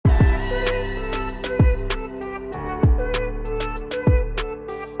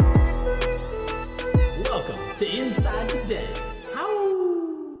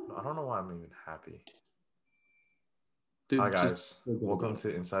Now I'm even happy. Dude, Hi guys, welcome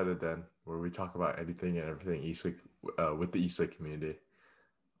to Inside the Den, where we talk about anything and everything Eastlake with the Eastlake community.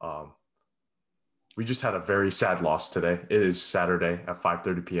 We just had a very sad loss today. It is Saturday at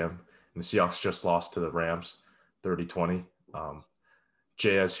 5:30 p.m. and the Seahawks just lost to the Rams 30-20.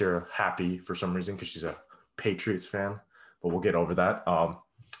 Jaya's here happy for some reason because she's a Patriots fan, but we'll get over that.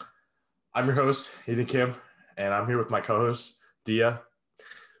 I'm your host, Ethan Kim, and I'm here with my co-hosts, Dia,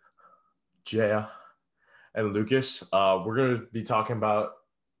 Jaya, and Lucas. We're gonna be talking about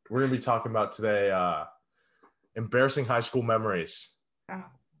today embarrassing high school memories.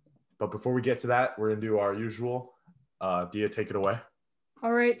 But before we get to that, we're gonna do our usual. Dia, take it away.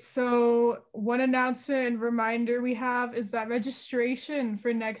 All right, so one announcement and reminder we have is that registration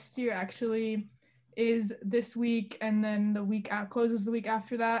for next year actually is this week, and then the week closes the week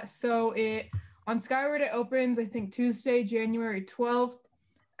after that. So on Skyward it opens, I think, Tuesday, January 12th,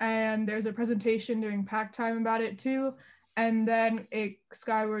 and there's a presentation during pack time about it too. And then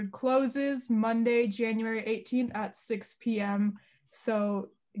Skyward closes Monday, January 18th at 6 p.m. So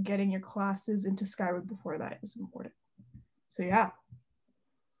getting your classes into Skyward before that is important. So yeah.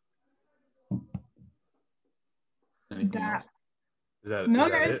 Anything else? Is that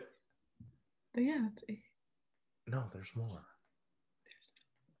it? Yeah, that's it. No, there's more.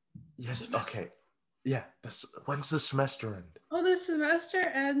 Yes, okay. Yeah, when's the semester end? Oh, the semester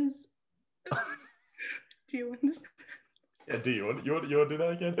ends. Do you want to? Yeah, do you want to do that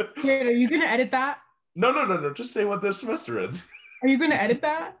again? Wait, are you gonna edit that? No. Just say when the semester ends. Are you gonna edit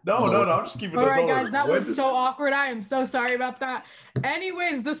that? No. I'm just keeping it. All right, guys, that was so awkward. I am so sorry about that.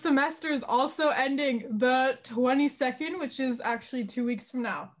 Anyways, the semester is also ending the 22nd, which is actually 2 weeks from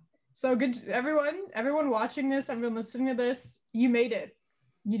now. So good, everyone watching this, everyone listening to this, you made it.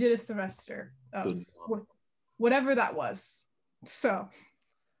 You did a semester of whatever that was. So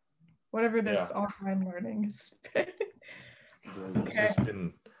whatever this online learning is. Okay.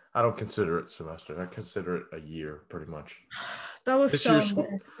 I don't consider it semester. I consider it a year, pretty much. That was this so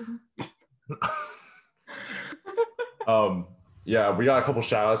Yeah, we got a couple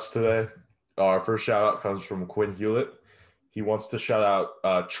shout outs today. Our first shout out comes from Quinn Hewlett. He wants to shout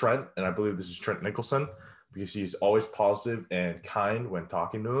out Trent, and I believe this is Trent Nicholson, because he's always positive and kind when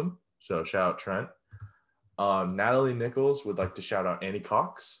talking to him. So shout out Trent. Natalie Nichols would like to shout out Annie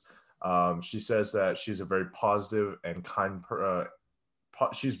Cox. She says that she's a very positive and kind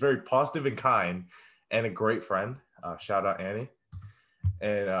she's very positive and kind and a great friend. Shout out Annie.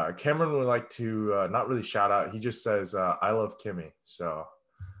 And Cameron would like to not really shout out. He just says, I love Kimmy. So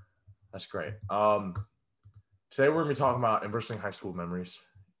that's great. Today we're going to be talking about embarrassing high school memories.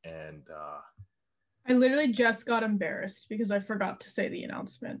 And I literally just got embarrassed because I forgot to say the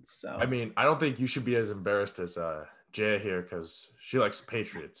announcements. So I mean, I don't think you should be as embarrassed as Jaya here, because she likes the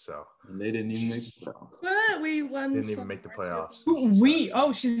Patriots. So and they didn't even make the playoffs. Well, we won. Didn't even make the playoffs. We?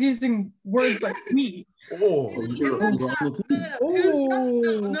 Oh, she's using words like we. Oh, you're on the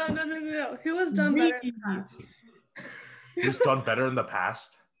team. No. Who was done better in the past? Who's done better in the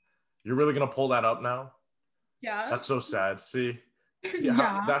past? You're really gonna pull that up now? Yeah. That's so sad. See.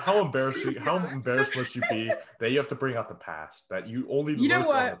 How embarrassed must you be that you have to bring out the past, that you only look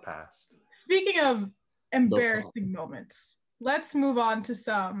on the past? Speaking of embarrassing moments, let's move on to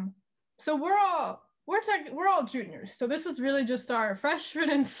some. So we're all juniors, so this is really just our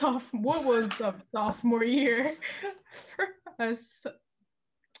freshman and sophomore year for us.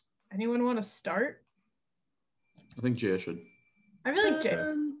 Anyone want to start? I think Jaya should. I really like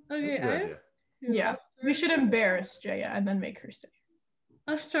Jaya. Okay, yeah, we should embarrass Jaya and then make her say.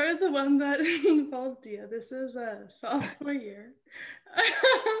 I'll start with the one that involved Dia. This was a sophomore year.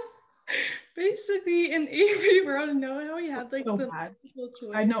 Basically, in AP World, you know how we had like so the bad. multiple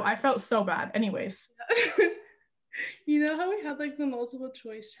choice. I know, I felt so bad. Anyways, you know how we had like the multiple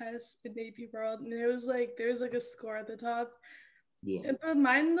choice test in AP World, and it was like there's like a score at the top. Yeah. But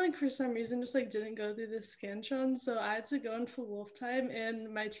mine, like, for some reason, just like didn't go through the Scantron, so I had to go in for Wolf time,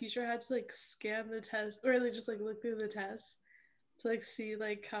 and my teacher had to like scan the test, or like just like look through the test to like see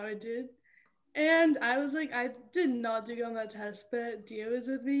like how I did. And I was like, I did not do good on that test, but Dia was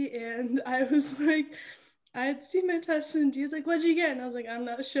with me, and I was like, I had seen my test, and Dia's like, what'd you get? And I was like, I'm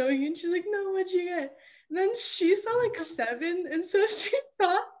not showing you. And she's like, no, what'd you get? And then she saw like 7, and so she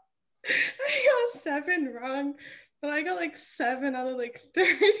thought I got 7 wrong, but I got like 7 out of like 30.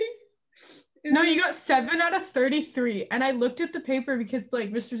 No, you got 7 out of 33. And I looked at the paper because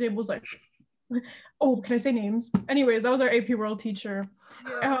like Mr. Zabel was like, oh, can I say names? Anyways, that was our AP World teacher.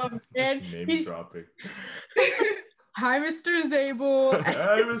 Just name dropping. Hi, Mr. Zabel.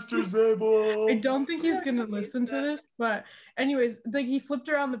 Hi, Mr. Zabel. I don't think he's gonna listen to this, but anyways, like he flipped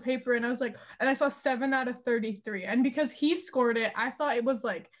around the paper and I was like, and I saw 7 out of 33. And because he scored it, I thought it was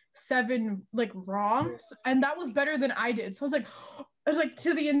like 7 like wrongs, and that was better than I did. So I was like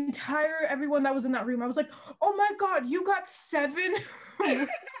to the entire everyone that was in that room, I was like, oh my god, you got 7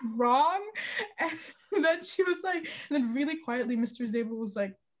 wrong. And then she was like, and then really quietly, Mr. Zabel was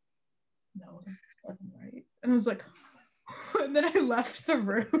like, no, that's 7 right. And I was like, and then I left the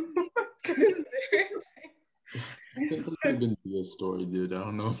room. I think that could have been Dia's story, dude. I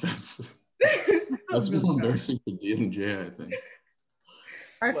don't know if that's more embarrassing for Dia than Jay, I think.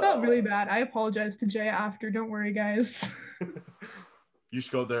 I felt really bad. I apologize to Jay after. Don't worry, guys. You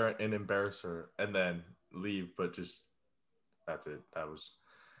just go there and embarrass her and then leave, but just that's it. That was,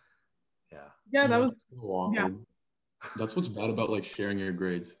 yeah. Yeah, that was so awkward. Yeah. That's what's bad about like sharing your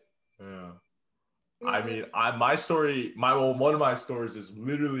grades. Yeah. I mean, my story, one of my stories is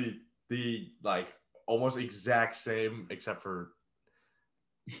literally the like almost exact same, except for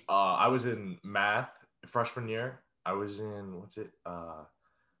I was in math freshman year. I was in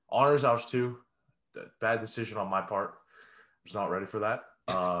honors algebra 2. Bad decision on my part. I was not ready for that.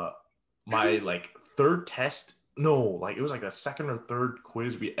 My like third test, no, like it was like the second or third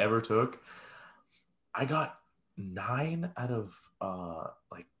quiz we ever took. I got 9 out of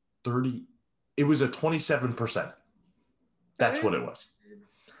like 30. It was a 27%. That's what it was.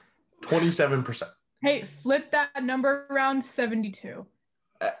 27%. Hey, flip that number around. 72.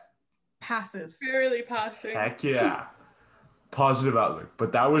 Passes. Barely passing. Heck yeah. Positive outlook.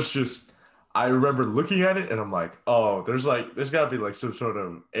 But that was just, I remember looking at it and I'm like, oh, there's got to be like some sort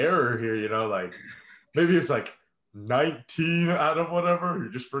of error here, you know, like maybe it's like 19 out of whatever.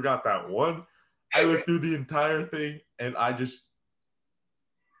 You just forgot that one. I looked through the entire thing and I just,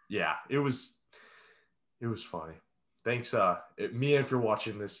 yeah, it was funny. Thanks, Mia, if you're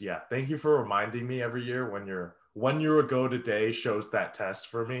watching this, yeah, thank you for reminding me every year when your 1 year ago today shows that test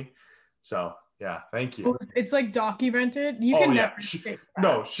for me. So yeah, thank you. It's like documented. You can never escape that.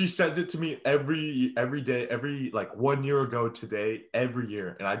 No, she sends it to me every day, every like 1 year ago today, every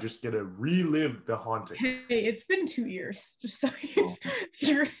year, and I just get to relive the haunting. Hey, it's been 2 years. Just so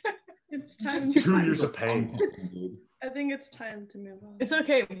you're. It's time. 2 years of pain. I think it's time to move on. It's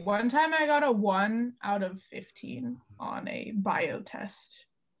okay. One time I got a 1 out of 15 on a bio test.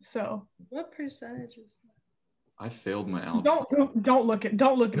 So what percentage is that? I failed my algebra. Don't look at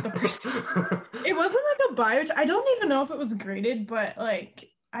the percentage. It wasn't like a bio. I don't even know if it was graded, but like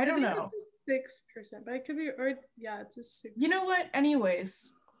I don't know. 6%, but it could be, or it's a 6. You know what?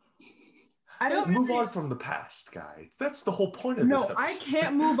 Anyways, I don't move on from the past, guys. That's the whole point of this episode. I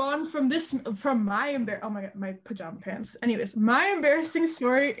can't move on from my oh my god, my pajama pants. Anyways, my embarrassing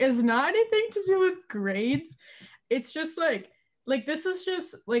story is not anything to do with grades. It's just like this is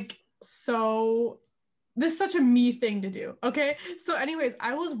just like so. This is such a me thing to do. Okay, so anyways,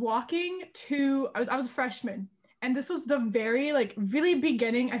 I was walking to. I was a freshman, and this was the very like really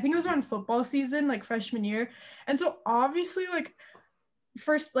beginning. I think it was around football season, like freshman year, and so obviously like.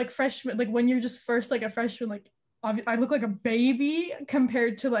 First like freshman, like when you're just first like a freshman, like I look like a baby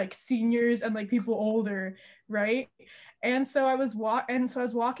compared to like seniors and like people older, right? And so I was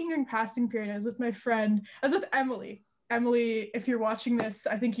walking during passing period. I was with my friend. I was with Emily. Emily, if you're watching this,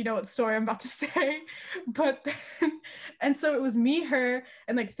 I think you know what story I'm about to say. But then, and so it was me, her,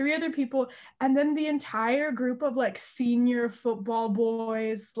 and like 3 other people, and then the entire group of like senior football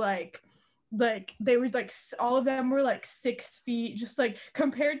boys, like they were like all of them were like 6 feet, just like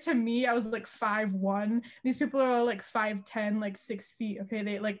compared to me, I was like 5'1". These people are all like 5'10", like 6 feet. Okay,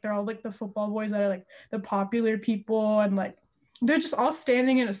 they're all like the football boys that are like the popular people, and like they're just all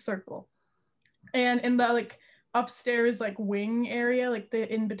standing in a circle, and in the like upstairs like wing area, like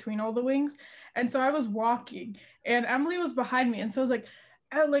the in between all the wings. And so I was walking and Emily was behind me, and so I was like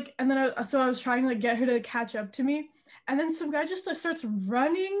and then I was trying to like get her to catch up to me. And then some guy just like starts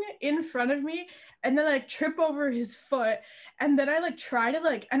running in front of me, and then I like trip over his foot. And then I like try to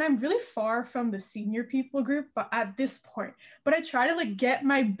like, and I'm really far from the senior people group, but at this point, but I try to like get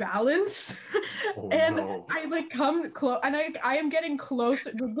my balance. And no. I like come close, and I am getting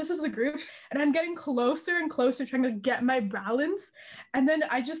closer. This is the group, and I'm getting closer and closer trying to get my balance. And then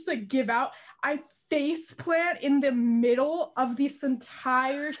I just like give out. I face plant in the middle of this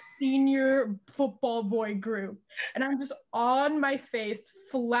entire senior football boy group, and I'm just on my face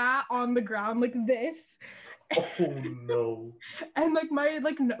flat on the ground like this. Oh no. And like my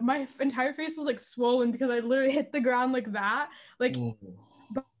entire face was like swollen because I literally hit the ground like that, like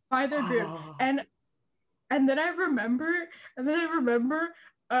by the group. And then I remember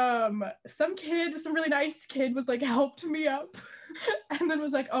some really nice kid was like helped me up and then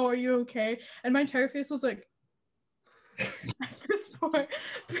was like, oh, are you okay? And my entire face was like at this point,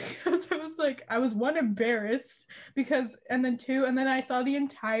 because I was like, I was one, embarrassed, because and then I saw the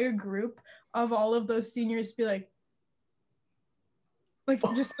entire group of all of those seniors be like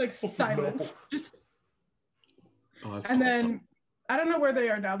just like silence. No. Just Oh, and then I don't know where they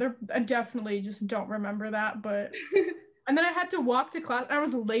are now. I definitely just don't remember that, but and then I had to walk to class. I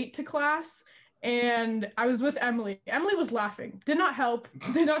was late to class and I was with Emily. Emily was laughing. Did not help.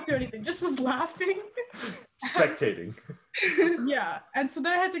 Did not do anything. Just was laughing. Spectating. Yeah. And so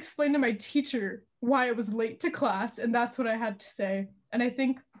then I had to explain to my teacher why I was late to class, and that's what I had to say. And I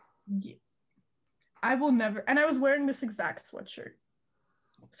think I will never, and I was wearing this exact sweatshirt.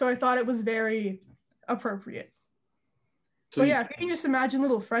 So I thought it was very appropriate. So but yeah, if you can just imagine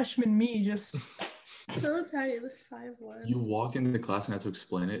little freshman me just So tiny, the 5'1". you walk into the class and had to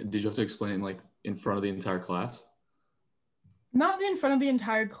explain it. Did you have to explain it like in front of the entire class? not in front of the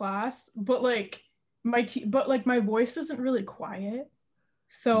entire class, but like my voice isn't really quiet.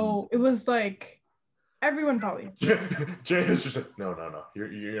 So it was like everyone probably. Jay is just like, no.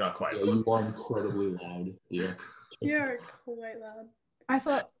 You're not quiet. Yeah, you are incredibly loud. Yeah. You're quite loud. I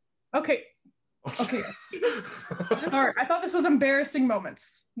thought, okay. All right, I thought this was embarrassing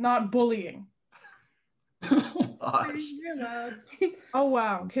moments, not bullying. Gosh. You're loud. Oh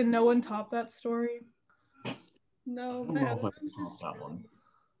wow, can no one top that story? No, I don't my know other if I one's can just top that one.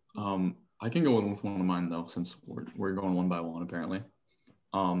 I can go in with one of mine though, since we're going one by one apparently.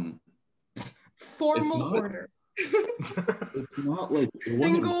 Formal not- order. It's not like it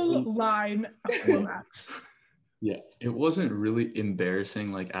wasn't Single really, line format. yeah, it wasn't really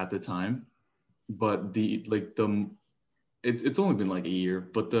embarrassing like at the time, but it's only been like a year,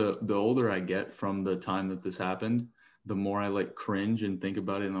 but the older I get from the time that this happened, the more I like cringe and think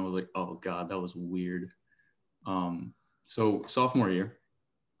about it, and I was like, oh god, that was weird. So sophomore year,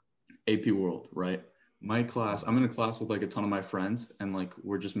 AP World, right? My class, I'm in a class with like a ton of my friends, and like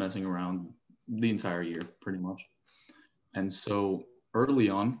we're just messing around the entire year pretty much. And so early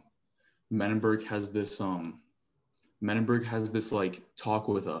on, Menenberg has this like talk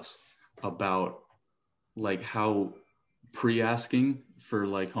with us about like how pre-asking for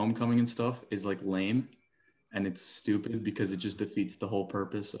like homecoming and stuff is like lame and it's stupid because it just defeats the whole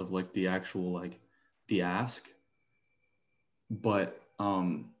purpose of like the actual like the ask. But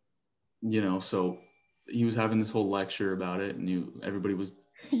so he was having this whole lecture about it, and everybody was.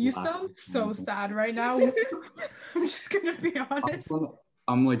 You sound so sad right now. I'm just gonna be honest.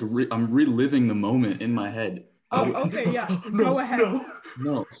 I'm reliving the moment in my head. Oh, okay, yeah. Go ahead.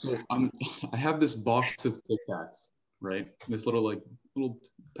 No, so I have this box of Tic Tacs, right? This little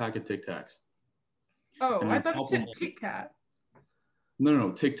pack of Tic Tacs. Oh, And I I thought it said pop Kit Kat.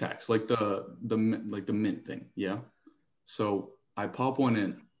 No, Tic Tacs, like the mint thing, yeah. So I pop one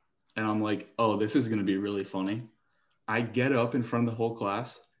in, and I'm like, oh, this is gonna be really funny. I get up in front of the whole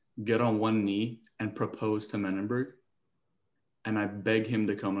class, get on one knee, and propose to Menenberg, and I beg him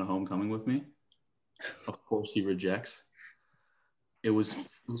to come to homecoming with me. Of course, he rejects. It was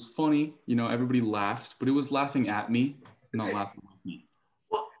funny, everybody laughed, but it was laughing at me, not laughing with me.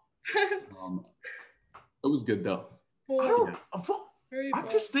 It was good though. I'm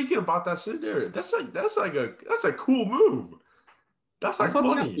just thinking about that scenario. That's a cool move. That's like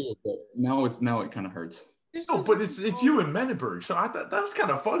funny. Cool, but now it kind of hurts. No, but it's you and Menenberg, so I thought that's kind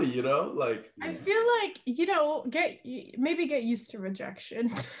of funny, like. I feel like get used to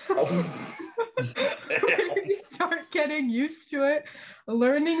rejection. Start getting used to it,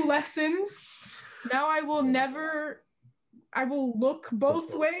 learning lessons. Now I will look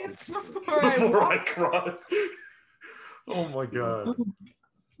both ways before I cross. Oh my god.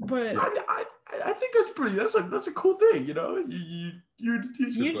 But I think that's a cool thing, you the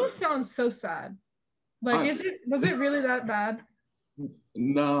teacher. You just sound so sad. Like, was it really that bad?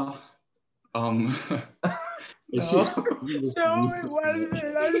 No. It's just no, it wasn't.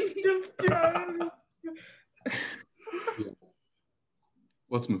 I was just done. Yeah.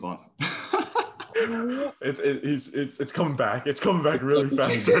 Let's move on. It's coming back. It's coming back really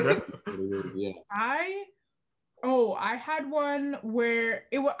fast. Yeah. I had one where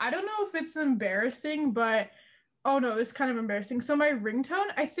I don't know if it's embarrassing, but oh no, it's kind of embarrassing. So my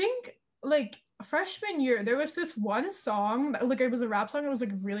ringtone, I think like freshman year, there was this one song that, like, it was a rap song that was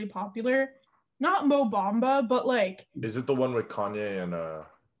like really popular. Not Mo Bamba, but like. Is it the one with Kanye and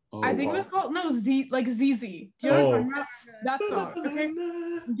I think it was called ZZ. Do you know that song? Okay.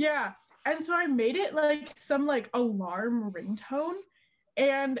 Yeah. And so I made it like some like alarm ringtone,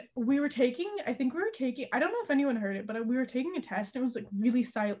 And I think we were taking, I don't know if anyone heard it, but we were taking a test. And it was like really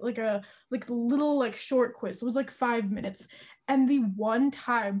silent, like a little like short quiz. It was like 5 minutes. And the one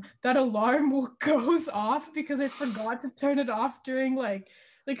time that alarm goes off because I forgot to turn it off during like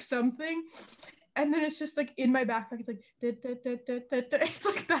something. And then it's just like in my backpack, it's like it's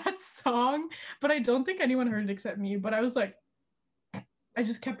like that song. But I don't think anyone heard it except me. But I was like, I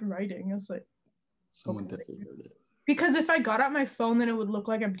just kept writing. I was like, Someone okay. definitely heard it. Because if I got out my phone, then it would look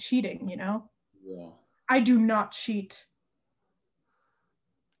like I'm cheating, you know? Yeah. I do not cheat.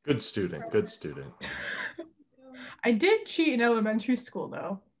 Good student. Good student. I did cheat in elementary school,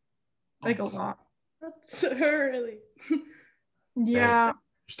 though. Like a lot. That's early. Yeah. You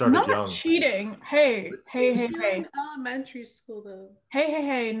started Not young. cheating. Hey. In elementary school, though.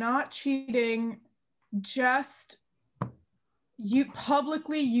 Hey. Not cheating. Just you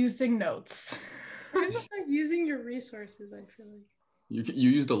publicly using notes. You're just like using your resources, I feel like. You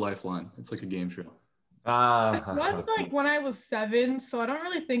used a lifeline. It's like a game show. It was like when I was 7, so I don't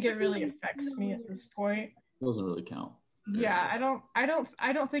really think it really affects me at this point. It doesn't really count. Yeah, I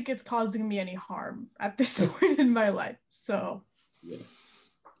don't think it's causing me any harm at this point in my life. So yeah,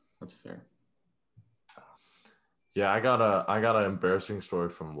 that's fair. Yeah, I got an embarrassing story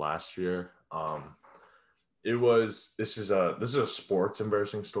from last year. This is a sports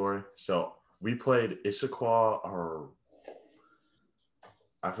embarrassing story. So we played Issaquah, or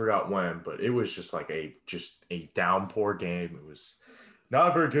I forgot when, but it was just like a downpour game. It was not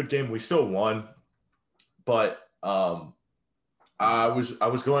a very good game. We still won, but I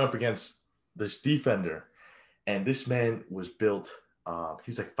was going up against this defender, and this man was built.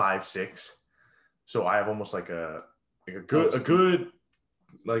 He's like 5'6", so I have almost like a good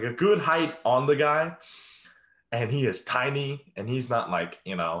height on the guy, and he is tiny, and he's not like,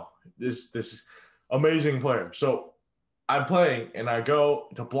 this amazing player. So I'm playing, and I go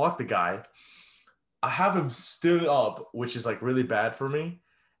to block the guy. I have him stood up, which is like really bad for me.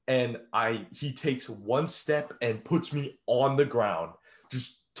 And he takes one step and puts me on the ground,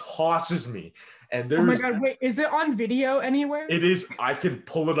 just tosses me. And there's, oh my God, wait, is it on video anywhere? It is. I can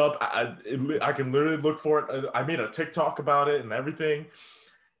pull it up. I can literally look for it. I made a TikTok about it and everything.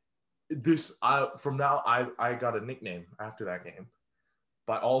 From now, I got a nickname after that game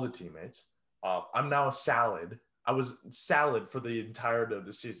by all the teammates. I'm now a salad. I was salad for the entirety of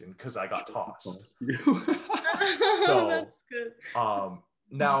the season because I got tossed. So, that's good.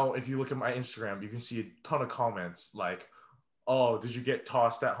 Now, if you look at my Instagram, you can see a ton of comments like, "Oh, did you get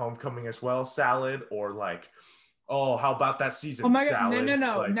tossed at homecoming as well, salad?" Or like, "Oh, how about that season, oh my salad?" God,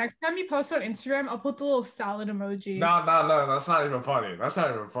 no. Like, next time you post on Instagram, I'll put the little salad emoji. No, that's not even funny. That's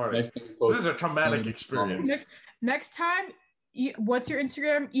not even funny. This is a traumatic experience. Next time, what's your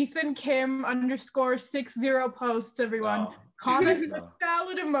Instagram? Ethan Kim _60 posts, everyone. Comment the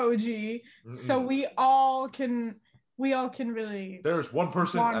salad emoji so we all can really. There's one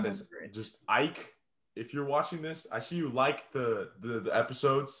person that is just Ike. If you're watching this, I see you like the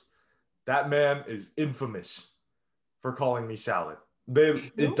episodes. That man is infamous for calling me salad.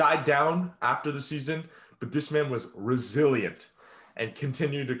 It died down after the season, but this man was resilient and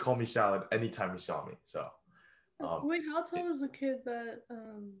continued to call me salad anytime he saw me. So wait, how tall was the kid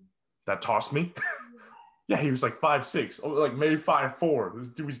that tossed me? Yeah, he was like 5'6", like maybe 5'4". This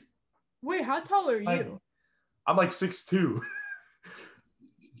dude was. Wait, how tall are you? I'm like 6'2".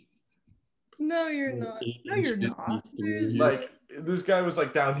 No, you're not. No, you're not. Like, this guy was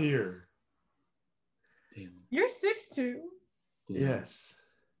like down here. Damn. You're 6'2". Yes.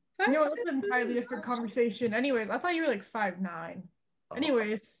 You know, that's an entirely different conversation. Anyways, I thought you were like 5'9".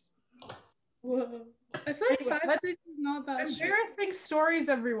 Anyways. Whoa. I feel like 5'6" is not that embarrassing stories,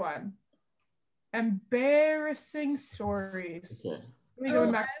 everyone. Embarrassing stories. Okay. Let me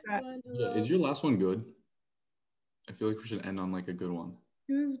go back to that. Yeah, is your last one good? I feel like we should end on like a good one.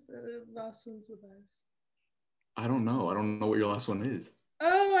 Whose last one's the best? I don't know. I don't know what your last one is.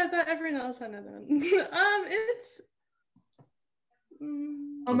 Oh, I thought everyone else had another one. It's.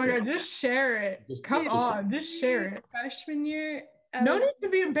 Oh my God! Just share it. Come on, just share it. Freshman year. No need to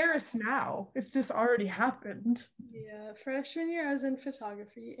be embarrassed now if this already happened. Yeah, freshman year I was in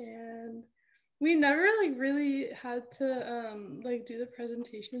photography, and we never like really had to like do the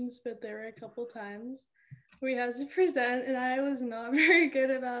presentations, but there were a couple times we had to present, and I was not very good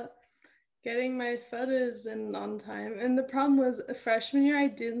about getting my photos in on time. And the problem was freshman year I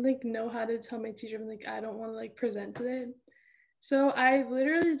didn't like know how to tell my teacher, I'm like, I don't want to like present today. So I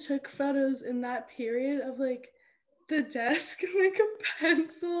literally took photos in that period of like the desk, like a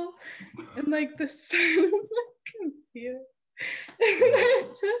pencil, and like the side of my computer. And I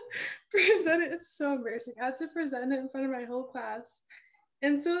had to present it. It's so embarrassing. I had to present it in front of my whole class.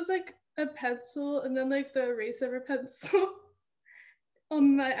 And so it's like a pencil and then like the eraser pencil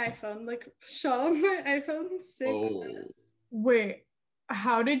on my iPhone, like shot on my iPhone 6. Oh. Wait,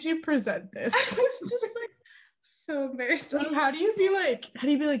 how did you present this? I was just like so embarrassed. Like, how do you be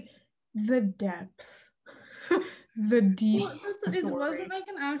like the depth, the deep? Well, it wasn't like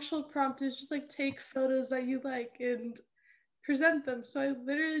an actual prompt. It's just like take photos that you like and present them. So I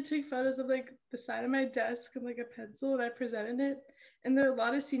literally took photos of like the side of my desk and like a pencil and I presented it. And there are a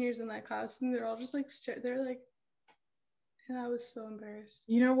lot of seniors in that class and they're all just like they're like, and I was so embarrassed.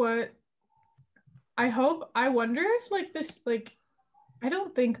 You know what? I wonder if like this, like, I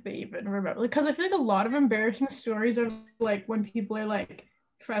don't think they even remember, because I feel like a lot of embarrassing stories are like when people are like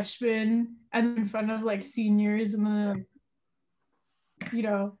freshmen and in front of like seniors and then, You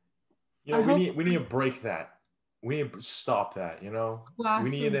know, we need to break that. We need to stop that, you know? We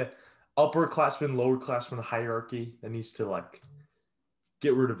need an upperclassmen, lowerclassmen hierarchy that needs to like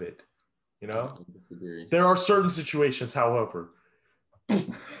get rid of it, you know? I disagree. There are certain situations, however.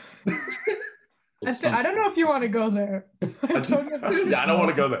 I don't know if you want to go there. I don't want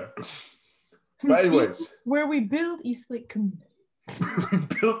to go there. But anyways. Where we build Eastlake community.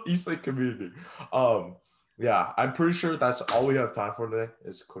 Build Eastlake community. Yeah, I'm pretty sure that's all we have time for today.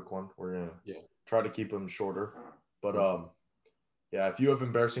 It's a quick one. We're gonna try to keep them shorter. But yeah, if you have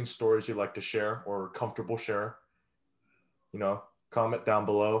embarrassing stories you'd like to share or comfortable share, you know, comment down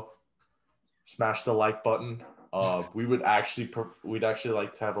below. Smash the like button. We'd actually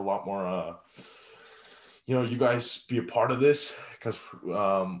like to have a lot more you know, you guys be a part of this, because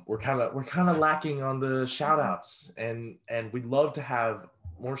we're kind of lacking on the shout outs, and we'd love to have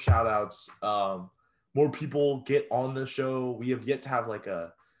more shout outs, more people get on the show. We have yet to have like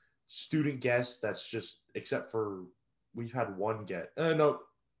a student guest that's just, except for we've had one guest. No,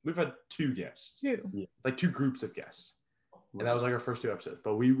 we've had two guests, like two groups of guests, and that was like our first 2 episodes.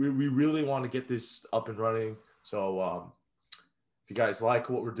 But we really want to get this up and running. So if you guys like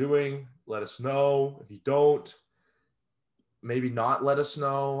what we're doing, let us know. If you don't, maybe not let us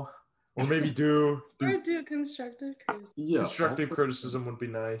know, or maybe do. Or do constructive criticism. Yeah, constructive criticism would be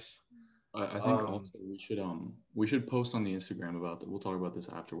nice. I think also we should post on the Instagram about that. We'll talk about this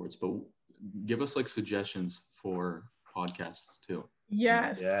afterwards, but give us like suggestions for podcasts too.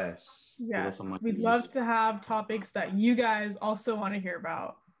 Yes. We'd love to have topics that you guys also want to hear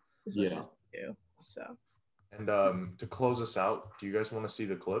about. So. And to close us out, do you guys want to see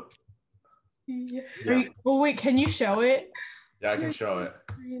the clip? Yeah. Wait, can you show it? Yeah, I can show it.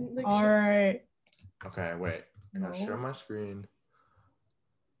 All right. Okay, wait. Can I share my screen?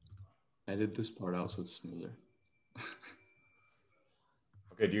 Edit this part out so it's smoother.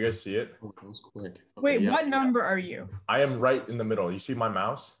 Okay, do you guys see it? Oh, that was quick. Okay, wait, what number are you? I am right in the middle. You see my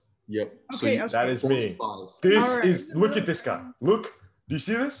mouse? Yep. Okay, that is me. This is, look at this guy. Look, do you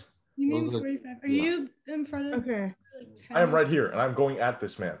see this? You mean 45. Are you in front of? Okay. Like 10? I am right here, and I'm going at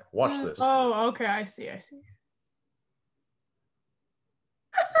this man. Watch this. Oh, okay. I see. Let's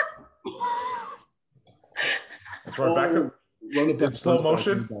run back. Run it back. In slow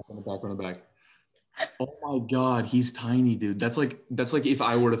motion. Run it back. Oh my God, he's tiny, dude. That's like if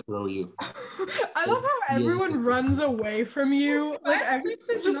I were to throw you. I love how everyone runs away from you. Like,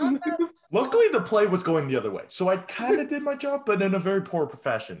 luckily, the play was going the other way, so I kind of did my job, but in a very poor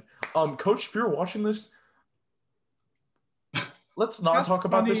fashion. Coach, if you're watching this, let's not talk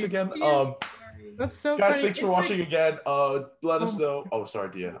about this again. That's so guys, funny. thanks for watching again. Let us know. Oh,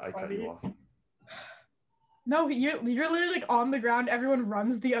 sorry, Dia, I cut you off. No, you're literally like on the ground. Everyone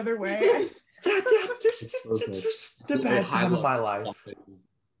runs the other way. just the bad time of my life.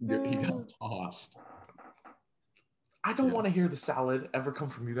 He got tossed. I don't want to hear the salad ever come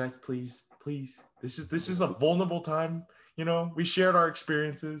from you guys, please. This is a vulnerable time. You know, we shared our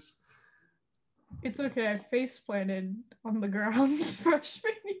experiences. It's okay. I face planted on the ground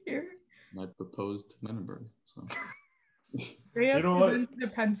freshman year. I proposed to Menenberg. So. You know what? The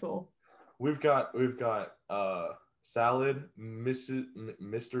pencil. We've got salad, Mr.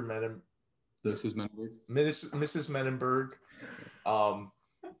 Menenberg. Mrs. Menenberg. Mrs. Menenberg.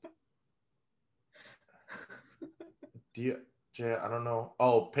 Jay, I don't know.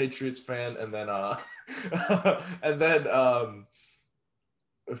 Oh, Patriots fan, and then a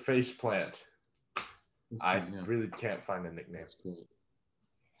face plant. I really can't find a nickname. It's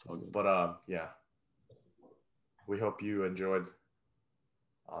all good. But yeah. We hope you enjoyed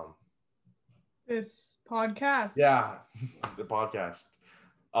this podcast. Yeah, the podcast.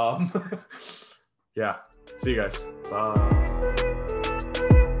 Yeah. See you guys. Bye.